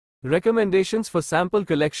Recommendations for sample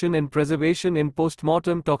collection and preservation in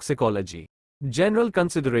postmortem toxicology. General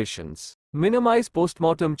considerations. Minimize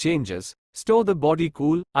postmortem changes, store the body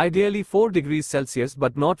cool, ideally 4 degrees Celsius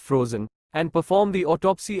but not frozen, and perform the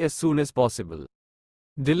autopsy as soon as possible.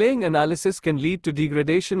 Delaying analysis can lead to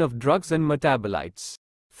degradation of drugs and metabolites.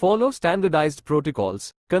 Follow standardized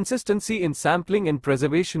protocols. Consistency in sampling and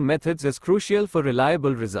preservation methods is crucial for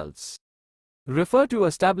reliable results. Refer to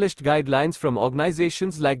established guidelines from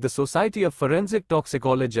organizations like the Society of Forensic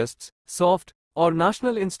Toxicologists, SOFT, or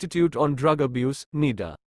National Institute on Drug Abuse,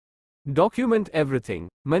 NIDA. Document everything.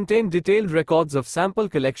 Maintain detailed records of sample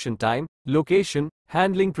collection time, location,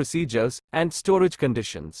 handling procedures, and storage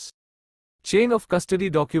conditions. Chain of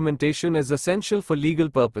custody documentation is essential for legal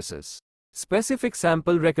purposes. Specific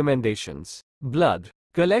sample recommendations. Blood.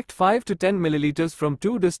 Collect 5 to 10 milliliters from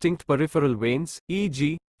 2 distinct peripheral veins,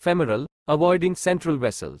 e.g., femoral, avoiding central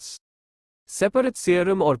vessels. Separate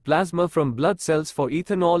serum or plasma from blood cells for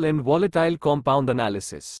ethanol and volatile compound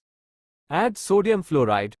analysis. Add sodium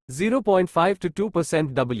fluoride, 0.5 to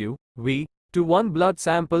 2% W/V, to one blood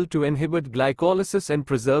sample to inhibit glycolysis and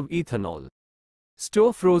preserve ethanol.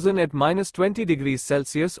 Store frozen at -20 degrees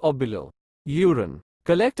Celsius or below. Urine.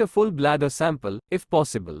 Collect a full bladder sample, if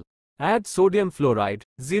possible. Add sodium fluoride,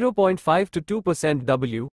 0.5 to 2%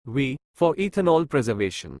 W/V, for ethanol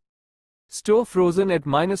preservation. Store frozen at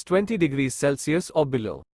 -20 degrees Celsius or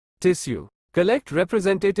below. Tissue. Collect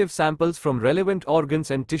representative samples from relevant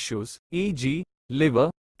organs and tissues, e.g., liver,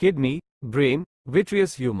 kidney, brain,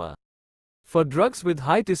 vitreous humor. For drugs with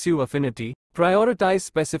high tissue affinity, prioritize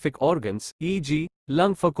specific organs, e.g.,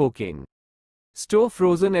 lung for cocaine. Store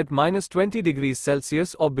frozen at -20 degrees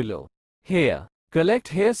Celsius or below. Hair. Collect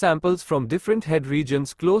hair samples from different head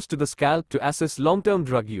regions close to the scalp to assess long-term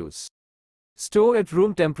drug use. Store at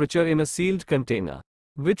room temperature in a sealed container.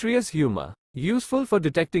 Vitreous humor. Useful for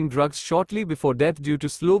detecting drugs shortly before death due to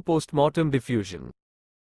slow postmortem diffusion.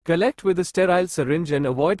 Collect with a sterile syringe and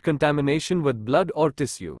avoid contamination with blood or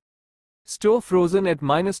tissue. Store frozen at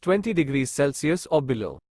 -20 degrees Celsius or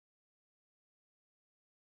below.